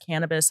because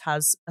cannabis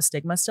has a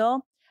stigma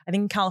still. I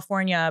think in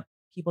California,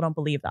 people don't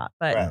believe that,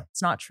 but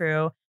It's not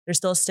true. There's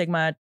still a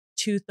stigma.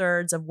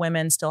 2/3 of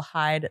women still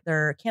hide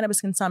their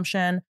cannabis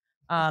consumption.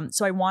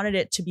 So I wanted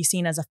it to be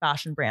seen as a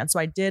fashion brand. So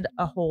I did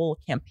a whole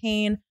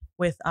campaign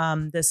with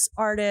this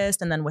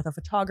artist and then with a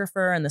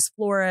photographer and this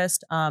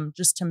florist,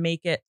 just to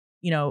make it,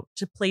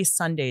 to place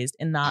Sundazed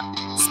in that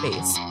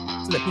space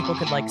so that people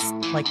could like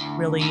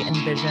really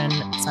envision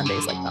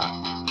Sundazed like that.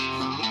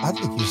 I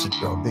think you should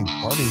throw a big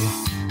party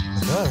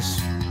with us.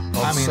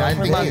 I mean, I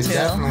think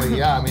definitely,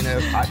 yeah.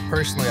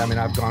 I mean,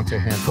 I've gone to a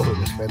handful of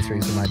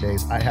dispensaries in my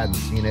days. I hadn't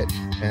seen it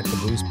at the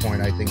Blues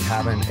Point. I think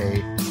having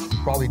you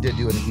probably did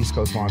do an East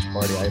Coast launch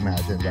party, I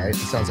imagine, right? It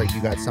sounds like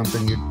you got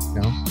something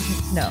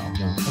No.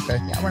 Okay.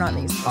 Yeah, we're not in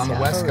the East Coast. On the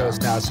West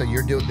Coast now. So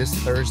you're doing this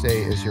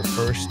Thursday is your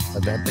first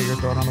event that you're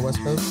throwing on the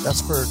West Coast?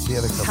 That's for the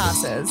other company.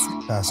 Passes.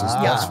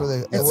 That's for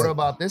the. And what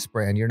about this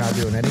brand? You're not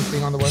doing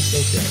anything on the West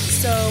Coast yet?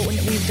 So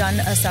we've done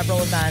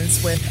several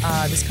events with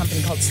this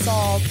company called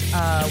Salt.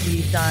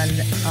 We've done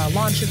a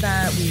launch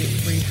event.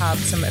 We have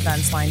some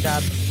events lined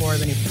up for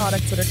the new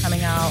products that are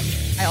coming out.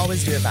 I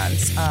always do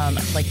events,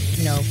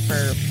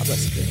 for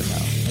publicity. So,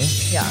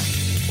 yeah.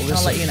 Well,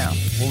 I'll let you know.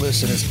 Well,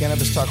 listen, it's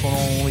Cannabis Talk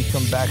 101. When we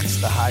come back, it's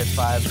the high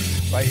five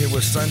right here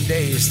with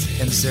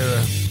Sundazed and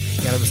Sarah.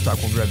 Cannabis Talk.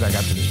 We'll be right back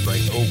after this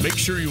break. Make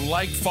sure you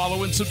like,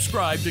 follow, and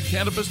subscribe to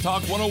Cannabis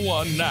Talk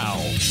 101 now.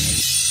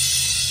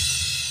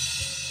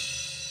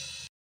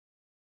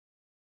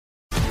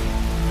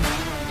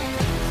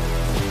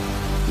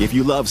 If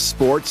you love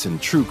sports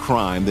and true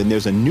crime, then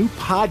there's a new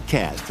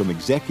podcast from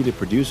executive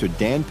producer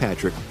Dan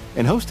Patrick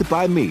and hosted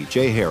by me,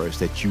 Jay Harris,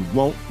 that you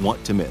won't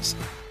want to miss.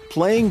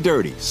 Playing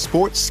Dirty: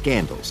 Sports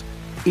Scandals.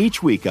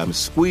 Each week, I'm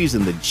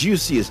squeezing the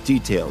juiciest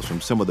details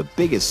from some of the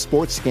biggest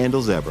sports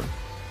scandals ever.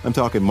 I'm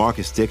talking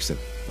Marcus Dixon,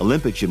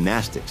 Olympic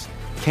gymnastics,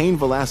 Cain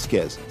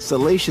Velasquez,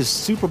 salacious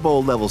Super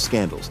Bowl-level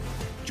scandals.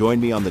 Join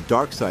me on the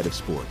dark side of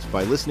sports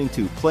by listening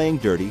to Playing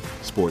Dirty: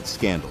 Sports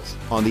Scandals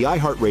on the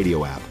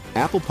iHeartRadio app,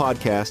 Apple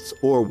Podcasts,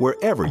 or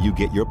wherever you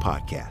get your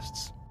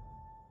podcasts.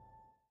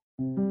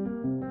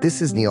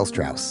 This is Neil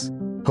Strauss,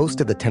 host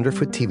of the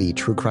Tenderfoot TV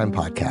true crime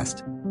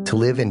podcast, To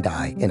Live and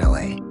Die in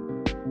LA.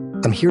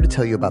 I'm here to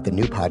tell you about the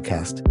new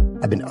podcast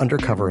I've been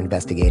undercover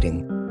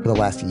investigating for the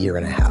last year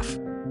and a half.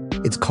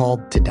 It's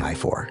called To Die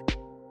For.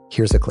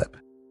 Here's a clip.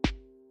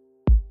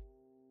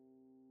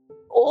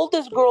 All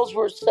these girls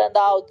were sent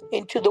out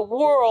into the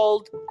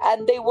world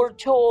and they were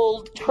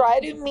told, try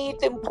to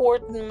meet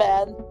important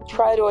men,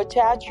 try to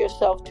attach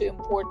yourself to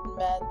important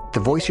men. The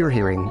voice you're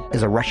hearing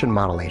is a Russian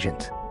model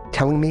agent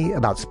telling me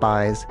about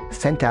spies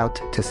sent out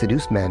to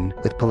seduce men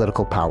with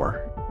political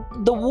power.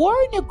 The war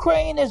in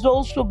Ukraine is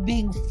also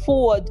being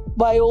fought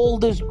by all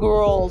these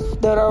girls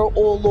that are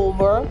all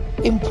over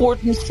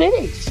important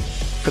cities.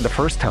 For the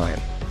first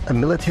time, a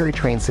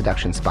military-trained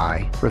seduction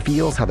spy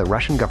reveals how the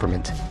Russian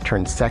government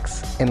turned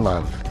sex and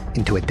love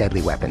into a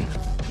deadly weapon.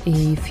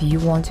 If you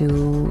want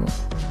to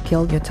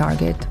kill your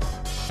target,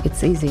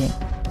 it's easy.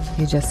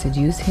 You just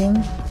seduce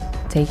him,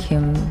 take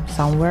him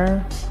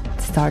somewhere,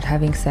 start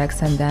having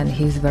sex, and then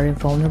he's very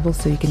vulnerable,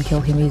 so you can kill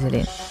him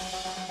easily.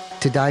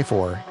 To Die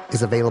For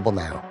is available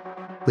now.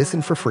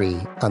 Listen for free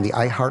on the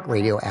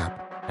iHeartRadio app,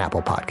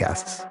 Apple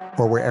Podcasts,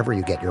 or wherever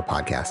you get your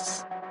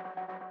podcasts.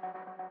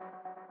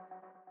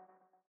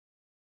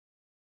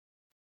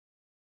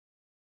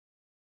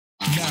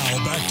 Now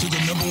back to the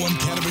 #1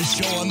 cannabis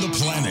show on the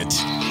planet.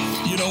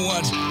 You know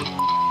what?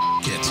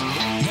 It.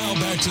 Now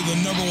back to the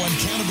 #1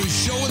 cannabis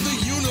show in the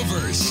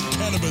universe.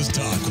 Cannabis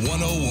Talk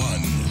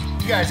 101.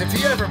 You guys, if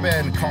you've ever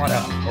been caught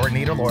up or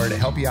need a lawyer to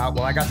help you out,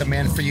 well, I got the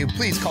man for you.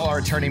 Please call our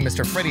attorney,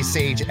 Mr. Freddie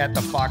Sage at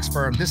the Fox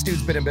firm. This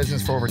dude's been in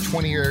business for over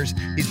 20 years.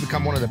 He's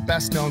become one of the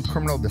best-known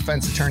criminal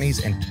defense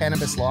attorneys and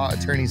cannabis law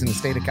attorneys in the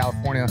state of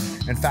California.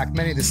 In fact,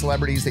 many of the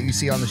celebrities that you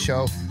see on the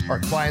show are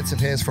clients of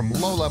his, from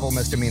low-level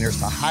misdemeanors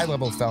to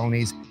high-level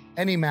felonies.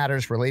 Any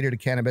matters related to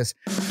cannabis,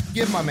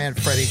 give my man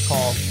Freddie a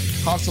call.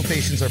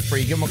 Consultations are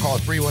free. Give him a call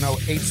at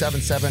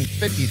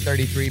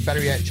 310-877-5033.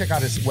 Better yet, check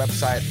out his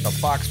website, The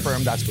Fox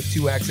Firm. That's with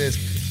 2 X's.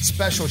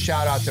 Special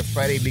shout out to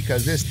Freddie,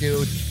 because this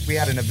dude, we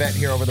had an event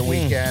here over the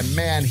weekend.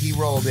 Man, he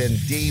rolled in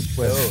deep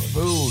with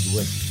food,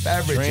 with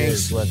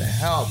beverages, Drinks, with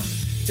help.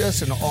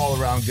 Just an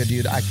all-around good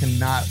dude. I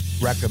cannot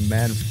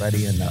recommend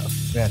Freddie enough.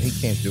 Man, he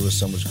came through with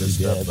so much good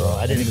stuff, bro.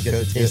 I didn't even get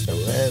to taste the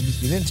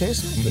ribs. You didn't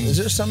taste them? Mm-hmm. Is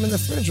there some in the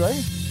fridge,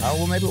 right? Oh,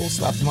 well, maybe we'll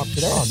slap them up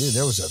today. Oh, dude,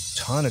 there was a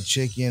ton of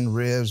chicken,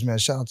 ribs, man.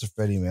 Shout out to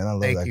Freddie, man. I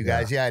love that guy. Thank you,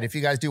 guys. Yeah, and if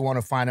you guys do want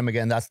to find him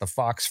again, that's the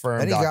Fox Firm.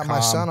 And he got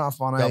my son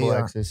off on a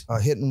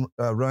hit and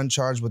run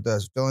charge with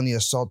a felony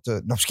assault. No,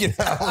 I'm just kidding.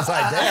 I was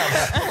like,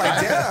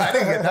 damn. I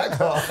didn't get that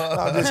call. No,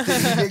 I'm just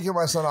kidding. He did get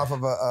my son off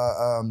of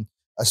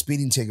a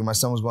speeding ticket. My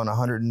son was going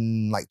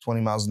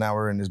 120 miles an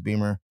hour in his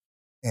Beamer.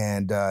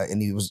 And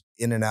he was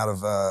in and out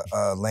of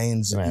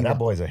lanes. Man, that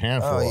boy's a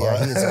handful. Oh,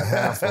 yeah, he is a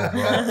handful,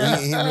 bro.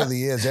 He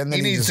really is. And then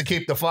he needs to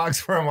keep the Fox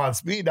Firm on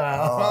speed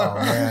dial. Oh,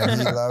 man,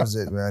 he loves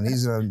it, man.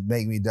 He's going to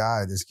make me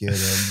die, this kid, man.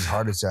 He's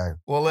heart attack.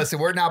 Well, listen,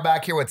 we're now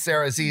back here with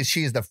Sarah Aziz.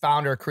 She's the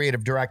founder,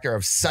 creative director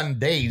of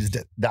Sundazed.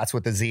 That's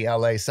with the Z,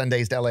 LA,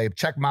 Sundazed LA.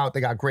 Check them out.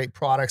 They got great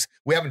products.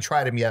 We haven't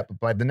tried them yet, but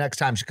by the next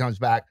time she comes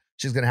back,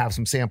 she's going to have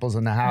some samples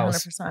in the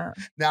house. 100%.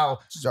 Now,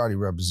 She's already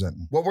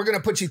representing. what we're going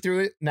to put you through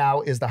it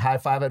now is the high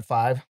five at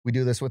 5. We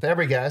do this with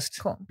every guest.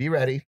 Cool. Be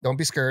ready. Don't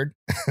be scared.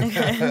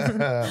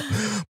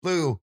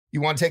 Blue,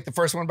 you want to take the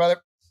first one, brother?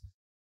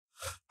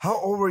 How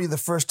old were you the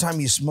first time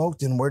you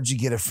smoked, and where'd you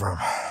get it from?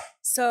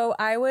 So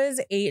I was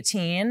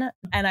 18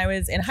 and I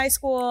was in high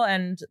school,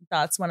 and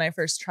that's when I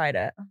first tried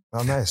it.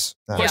 Oh, nice.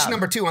 Question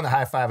number 2 on the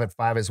high five at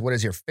 5 is, what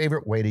is your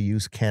favorite way to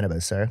use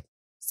cannabis, Sarah?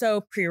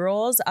 So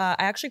pre-rolls, I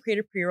actually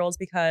created pre-rolls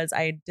because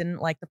I didn't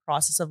like the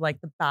process of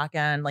like the back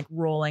end, like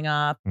rolling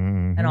up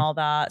and all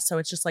that. So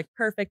it's just like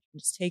perfect. You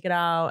just take it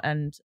out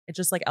and it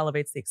just like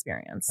elevates the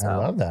experience. So I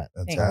love that.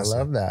 Thanks. I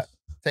love that.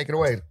 Take it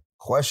away.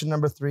 Question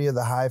number 3 of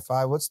the high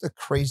five. What's the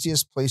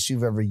craziest place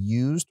you've ever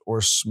used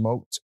or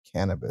smoked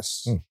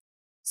cannabis?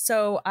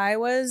 So I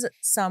was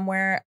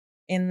somewhere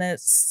in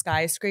this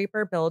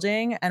skyscraper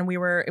building, and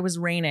it was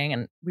raining,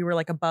 and we were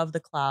like above the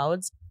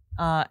clouds,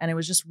 and it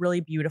was just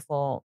really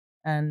beautiful.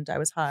 And I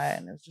was high,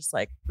 and it was just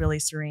like really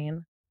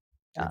serene.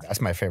 Yeah. Dude,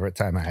 that's my favorite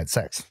time I had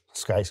sex.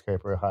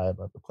 Skyscraper high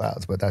above the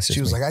clouds, but that's just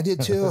She was me. like, I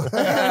did too.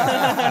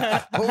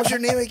 What was your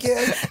name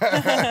again?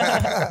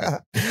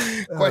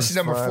 Question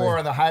number 4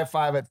 on the high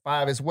five at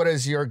 5 is, what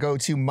is your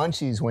go-to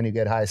munchies when you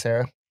get high,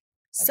 Sarah?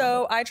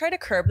 So I try to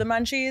curb the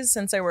munchies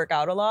since I work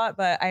out a lot,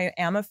 but I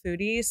am a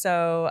foodie.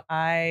 So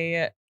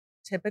I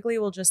typically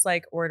will just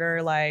like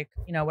order like,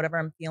 whatever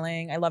I'm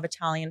feeling. I love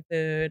Italian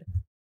food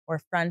or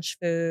French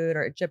food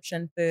or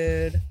Egyptian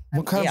food.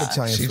 What kind of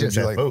Italian food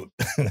do you like?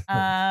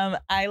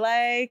 I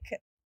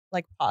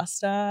like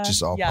pasta.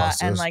 Just all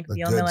pastas, and like the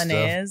veal good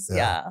Milanese. stuff.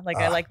 Yeah.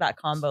 I like that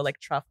combo,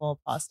 like truffle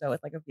pasta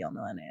with like a veal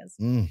Milanese.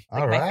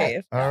 All right.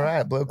 fave. All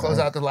right. Blue, close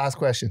out the last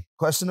question.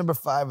 Question number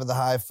 5 of the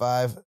high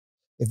five.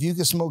 If you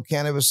could smoke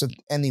cannabis with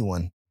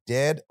anyone,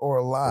 dead or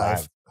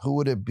alive, who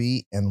would it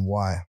be and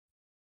why?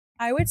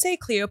 I would say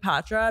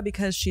Cleopatra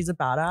because she's a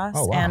badass.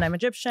 Oh, wow. And I'm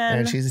Egyptian.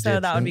 And she's so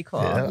that would be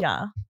cool. Egyptian.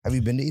 Yeah. Have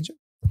you been to Egypt?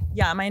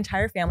 Yeah. My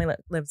entire family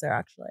lives there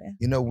actually.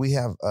 We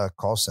have a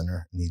call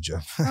center in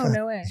Egypt. Oh,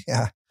 no way.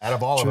 Yeah. Out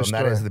of all True of them, that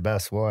story. is the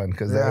best one.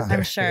 Because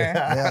I'm sure.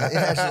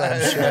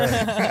 I'm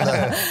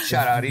sure.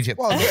 Shout out Egypt.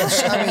 Well,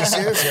 I mean,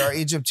 seriously, our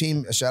Egypt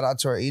team, shout out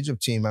to our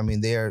Egypt team. I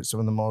mean, they are some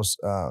of the most,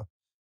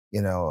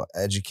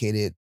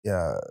 educated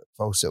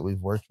folks that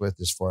we've worked with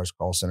as far as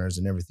call centers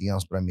and everything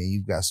else. But I mean,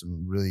 you've got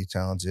some really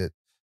talented,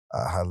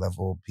 high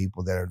level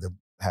people that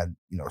had,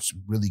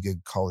 some really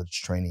good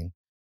college training.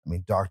 I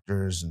mean,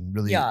 doctors and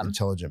really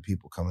intelligent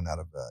people coming out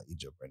of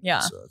Egypt right now.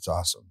 So it's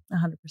awesome.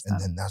 100%.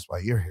 And then that's why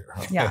you're here.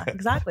 Huh? Yeah,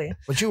 exactly.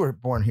 But you were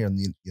born here in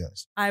the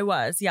U.S. I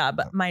was, yeah.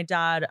 But my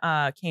dad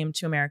came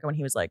to America when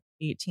he was like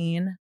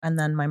 18. And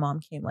then my mom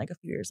came like a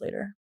few years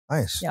later.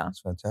 Nice. Yeah. That's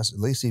fantastic.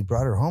 At least he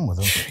brought her home with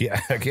him.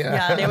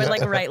 Yeah, they would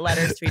like write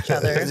letters to each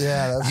other.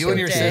 That's you and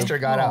your day. sister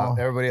got out.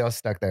 Everybody else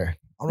stuck there.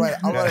 I'll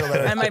write a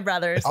letter. And my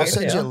brothers. I'll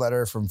send too. you a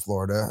letter from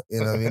Florida.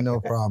 No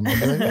problem. I'll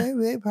be like, hey,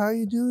 babe, how are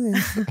you doing?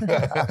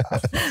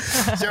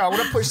 Sarah, I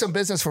want to push some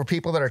business for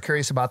people that are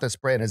curious about this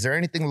brand. Is there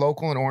anything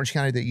local in Orange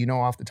County that you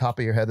know off the top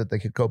of your head that they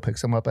could go pick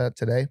some up at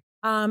today?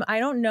 I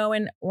don't know.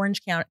 In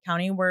Orange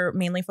County, we're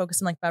mainly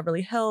focused in like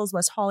Beverly Hills,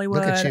 West Hollywood.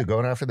 Look at you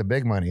going after the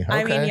big money. Okay,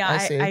 I mean, yeah,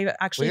 see. I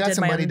actually we got did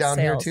some my money own down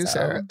sales, here too, so.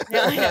 Sarah.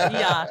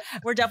 Yeah,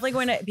 we're definitely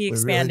going to be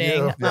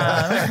expanding. Really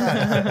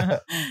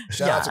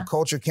Shout out to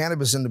Culture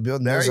Cannabis in the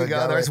building. There you a go.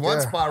 guy There's right one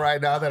there. spot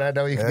right now that I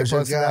know you can get There's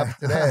your posted guy. up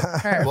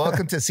today.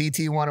 Welcome to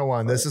CT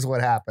 101. This is what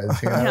happens.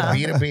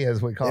 B2B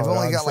as we call it. They've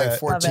only on got like set.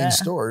 14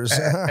 stores.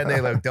 And they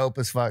look dope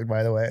as fuck,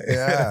 by the way.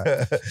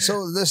 Yeah. So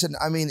listen,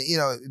 I mean,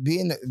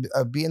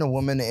 being a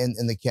woman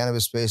in the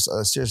cannabis space,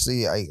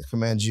 seriously, I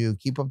commend you.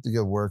 Keep up the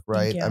good work,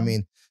 right? I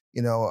mean,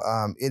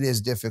 it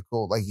is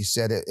difficult, like you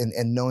said,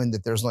 and knowing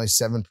that there's only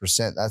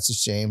 7%, that's a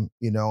shame,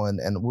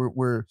 and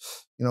we're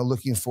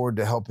looking forward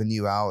to helping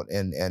you out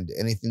and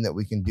anything that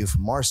we can do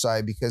from our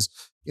side, because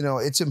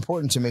it's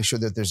important to make sure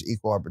that there's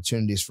equal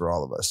opportunities for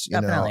all of us,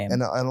 Definitely.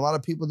 and a lot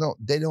of people don't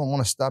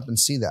want to stop and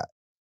see that.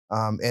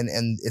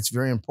 And it's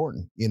very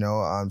important,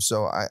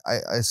 so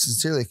I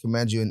sincerely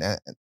commend you, and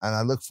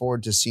I look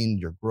forward to seeing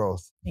your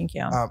growth. Thank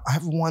you. I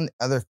have one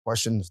other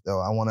question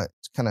though. I want to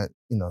kind of,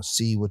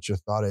 see what your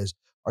thought is.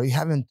 Are you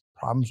having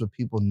problems with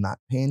people not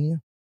paying you?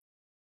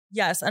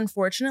 Yes,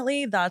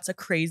 unfortunately, that's a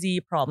crazy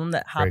problem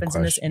that happens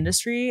in this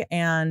industry.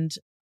 And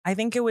I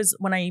think it was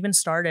when I even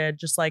started,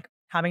 just like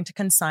having to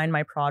consign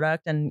my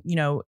product and,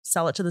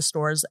 sell it to the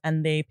stores,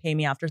 and they pay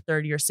me after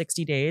 30 or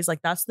 60 days.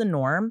 Like that's the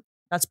norm.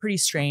 That's pretty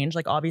strange.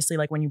 Like obviously,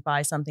 like when you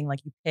buy something, like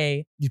you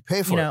pay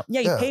for it.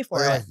 Yeah, you pay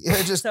for it.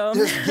 Just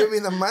give me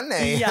the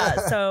money.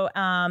 Yeah. So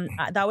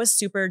that was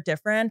super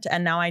different.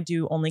 And now I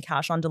do only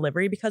cash on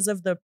delivery because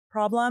of the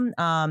problem.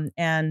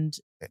 And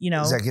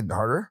is that getting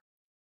harder?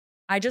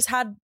 I just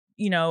had,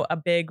 a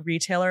big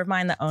retailer of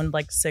mine that owned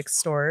like 6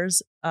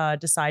 stores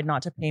decide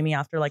not to pay me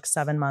after like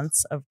 7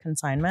 months of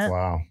consignment.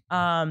 Wow.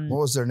 What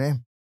was their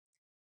name?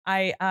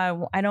 I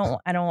don't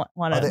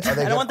want to.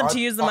 I don't want them to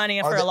use the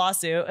money for a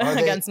lawsuit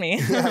against me.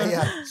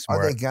 Yeah.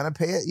 Are they gonna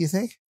pay it, you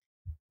think?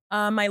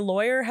 My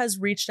lawyer has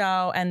reached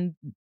out, and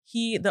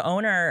the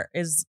owner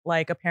is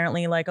like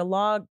apparently like a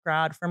law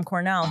grad from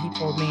Cornell, he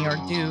told me, or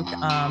Duke.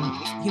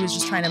 He was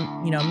just trying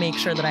to, make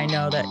sure that I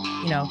know that,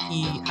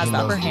 he has the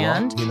upper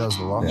hand. He knows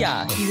the law.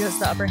 Yeah, he has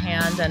the upper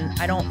hand. And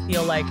I don't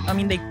feel like,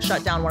 they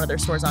shut down one of their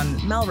stores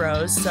on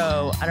Melrose.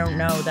 So I don't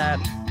know that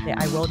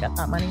I will get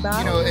that money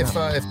back. If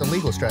the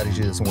legal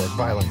strategy doesn't work,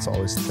 violence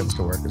always tends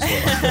to work as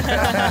well.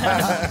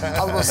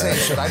 I was going to say,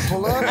 should I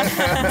pull up?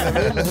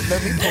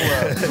 Let me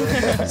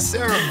pull up.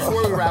 Sarah,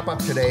 before we wrap up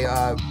today,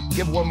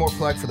 give one more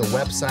plug for the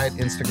website,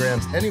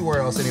 Instagrams,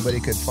 anywhere else anybody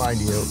could find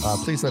you.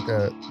 Please let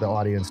the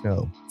audience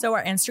know. So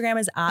our Instagram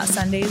is at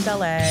Sundazed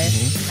LA,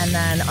 and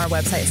then our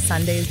website is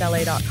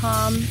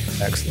sundazedla.com.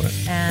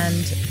 Excellent.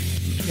 And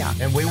yeah.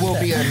 And we will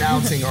be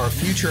announcing our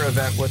future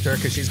event with her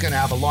because she's going to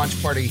have a launch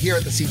party here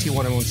at the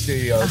CT101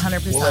 Studios.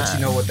 100%. We'll let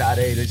you know what that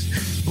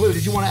is. Blue,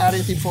 did you want to add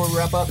anything before we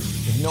wrap up?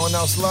 If no one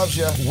else loves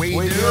you, we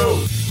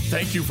do.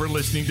 Thank you for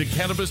listening to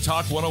Cannabis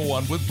Talk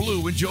 101 with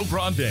Blue and Joe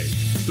Grande,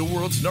 the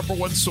world's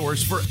 #1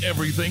 source for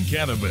everything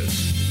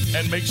cannabis.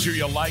 And make sure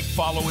you like,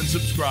 follow, and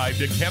subscribe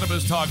to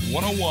Cannabis Talk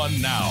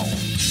 101 now.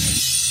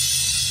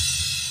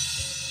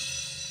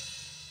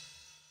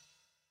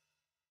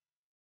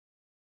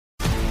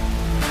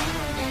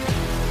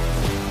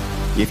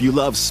 If you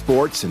love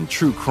sports and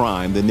true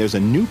crime, then there's a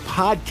new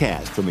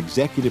podcast from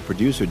executive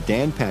producer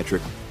Dan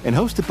Patrick and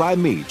hosted by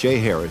me, Jay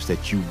Harris,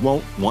 that you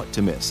won't want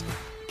to miss.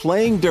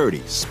 Playing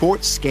Dirty: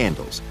 Sports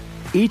Scandals.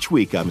 Each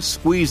week, I'm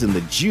squeezing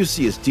the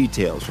juiciest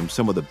details from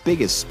some of the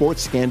biggest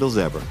sports scandals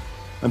ever.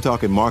 I'm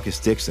talking Marcus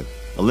Dixon,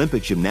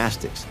 Olympic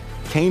gymnastics,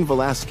 Cain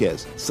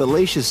Velasquez,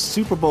 salacious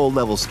Super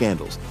Bowl-level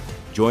scandals.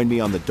 Join me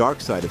on the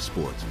dark side of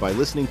sports by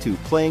listening to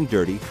Playing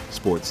Dirty: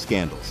 Sports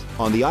Scandals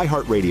on the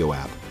iHeartRadio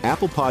app,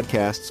 Apple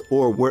Podcasts,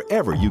 or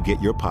wherever you get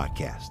your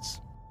podcasts.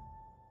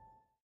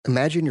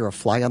 Imagine you're a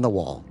fly on the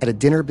wall at a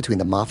dinner between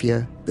the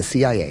mafia, the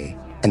CIA,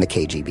 and the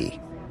KGB.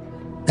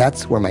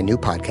 That's where my new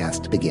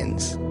podcast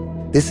begins.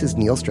 This is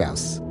Neil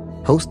Strauss,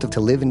 host of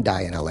To Live and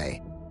Die in LA,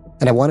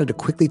 and I wanted to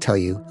quickly tell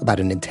you about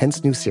an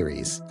intense new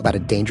series about a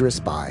dangerous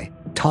spy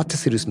taught to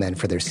seduce men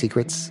for their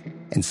secrets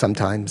and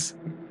sometimes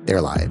their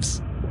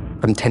lives.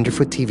 From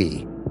Tenderfoot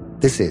TV,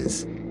 this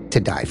is To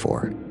Die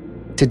For.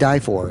 To Die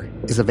For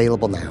is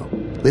available now.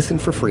 Listen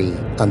for free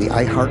on the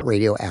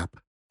iHeartRadio app,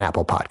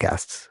 Apple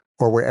Podcasts,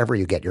 or wherever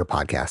you get your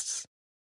podcasts.